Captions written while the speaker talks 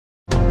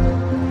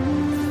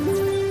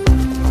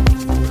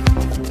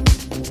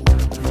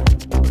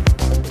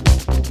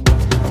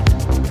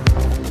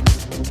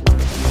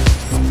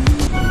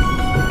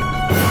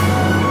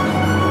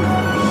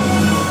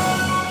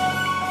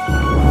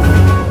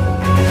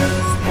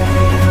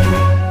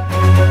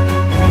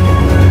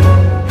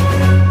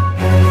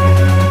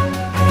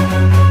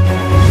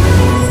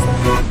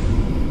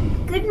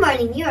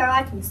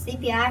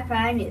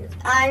Pride News.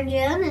 I'm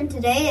June, and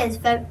today is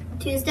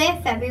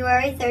Tuesday,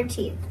 February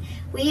 13th.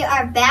 We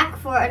are back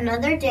for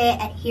another day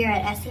here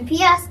at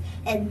SCPS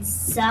and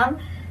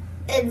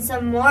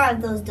some more of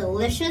those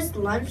delicious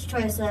lunch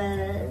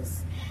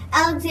choices.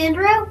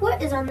 Alexandra,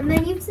 what is on the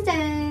menu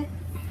today?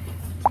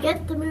 To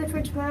get the mood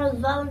for tomorrow's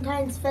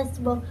Valentine's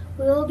Festival,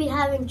 we will be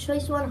having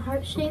Choice 1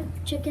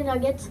 heart-shaped chicken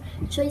nuggets,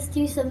 Choice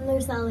 2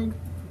 Cinnamon salad.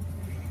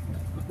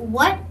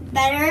 What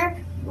better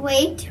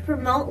way to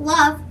promote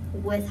love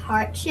with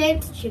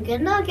heart-shaped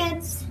chicken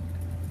nuggets?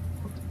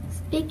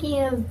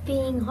 Speaking of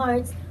being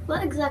hearts,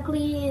 what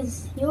exactly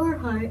is your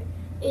heart?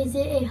 Is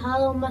it a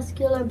hollow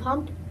muscular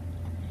pump?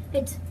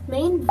 Its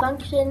main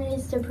function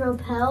is to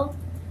propel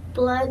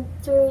blood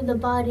through the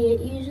body.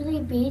 It usually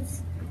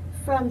beats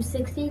from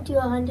 60 to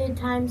 100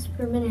 times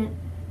per minute,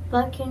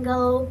 but can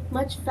go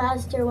much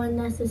faster when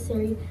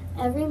necessary.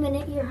 Every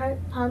minute your heart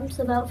pumps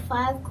about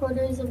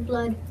 5/4 of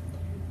blood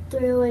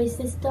through a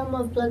system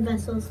of blood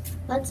vessels.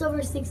 That's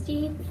over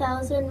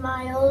 60,000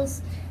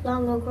 miles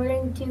long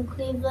according to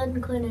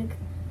Cleveland Clinic.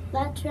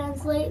 That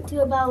translates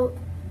to about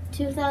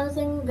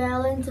 2,000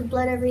 gallons of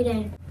blood every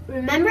day.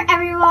 Remember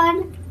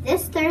everyone,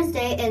 this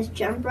Thursday is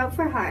Jump Rope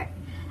for Heart.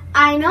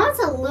 I know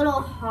it's a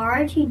little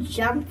hard to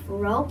jump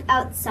rope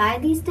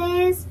outside these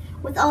days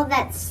with all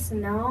that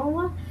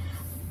snow,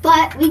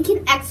 but we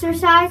can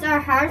exercise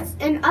our hearts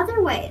in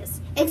other ways,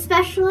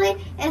 especially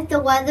if the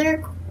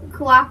weather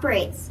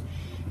cooperates.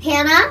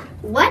 Hannah,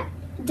 what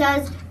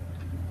does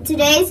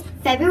today's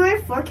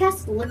February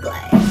forecast look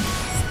like?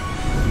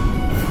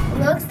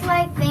 Looks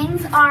like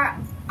things are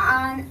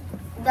on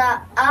the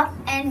up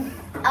and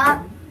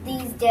up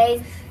these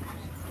days.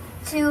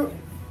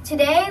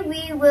 Today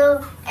we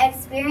will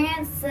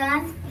experience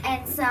sun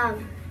and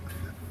some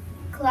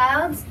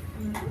clouds,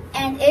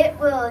 and it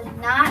will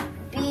not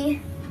be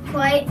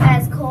quite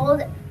as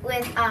cold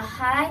with a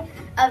high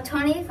of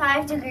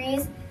 25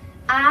 degrees.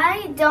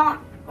 I don't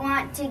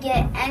want to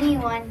get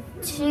anyone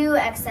too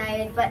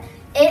excited, but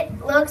it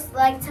looks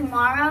like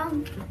tomorrow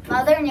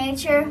Mother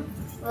Nature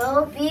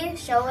will be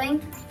showing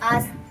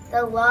us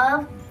the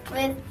love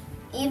with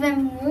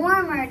even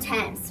warmer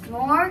temps.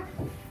 More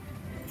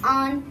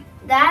on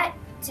that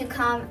to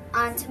come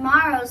on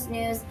tomorrow's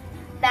news.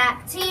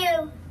 Back to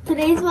you.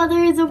 Today's weather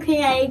is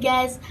okay, I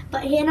guess,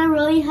 but Hannah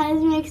really has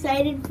me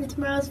excited for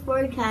tomorrow's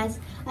forecast.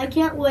 I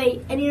can't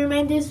wait. Any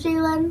reminders,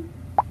 Jalen?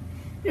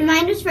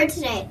 Reminders for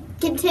today.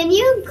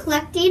 Continue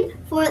collecting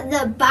for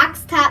the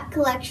Box Top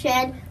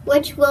collection,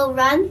 which will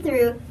run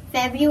through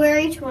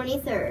February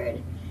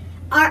 23rd.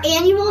 Our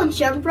annual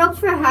Jump Rope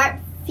for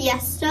Heart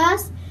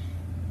Fiestas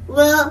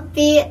will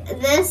be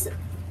this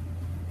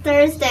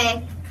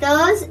Thursday.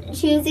 Those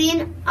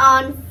choosing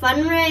on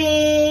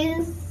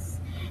fundraise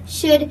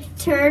should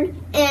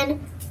turn in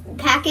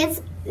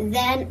packets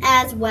then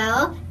as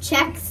well.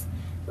 Checks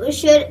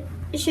should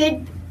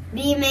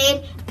be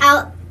made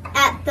out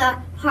at the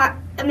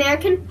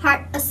American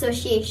Heart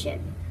Association.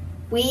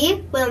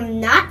 We will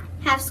not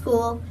have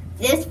school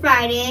this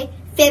Friday,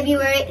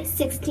 February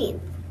 16th,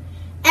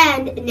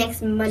 and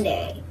next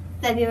Monday,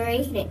 February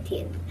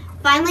 19th.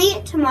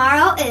 Finally,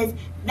 tomorrow is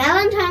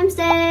Valentine's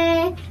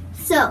Day,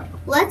 so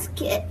let's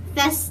get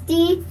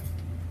festive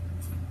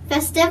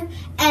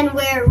and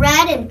wear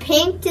red and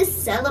pink to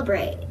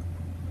celebrate.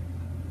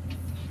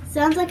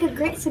 Sounds like a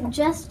great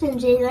suggestion,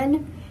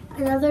 Jalen.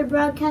 Another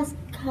broadcast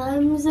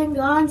comes and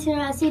goes here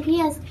at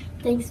CPS.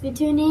 Thanks for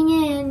tuning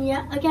in.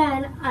 Yet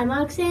again, I'm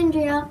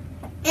Alexandria.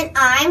 And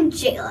I'm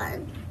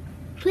Jalen.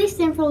 Please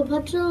stand for the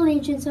Pledge of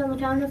Allegiance on the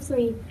count of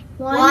 3.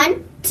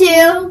 1,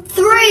 2,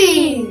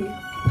 3!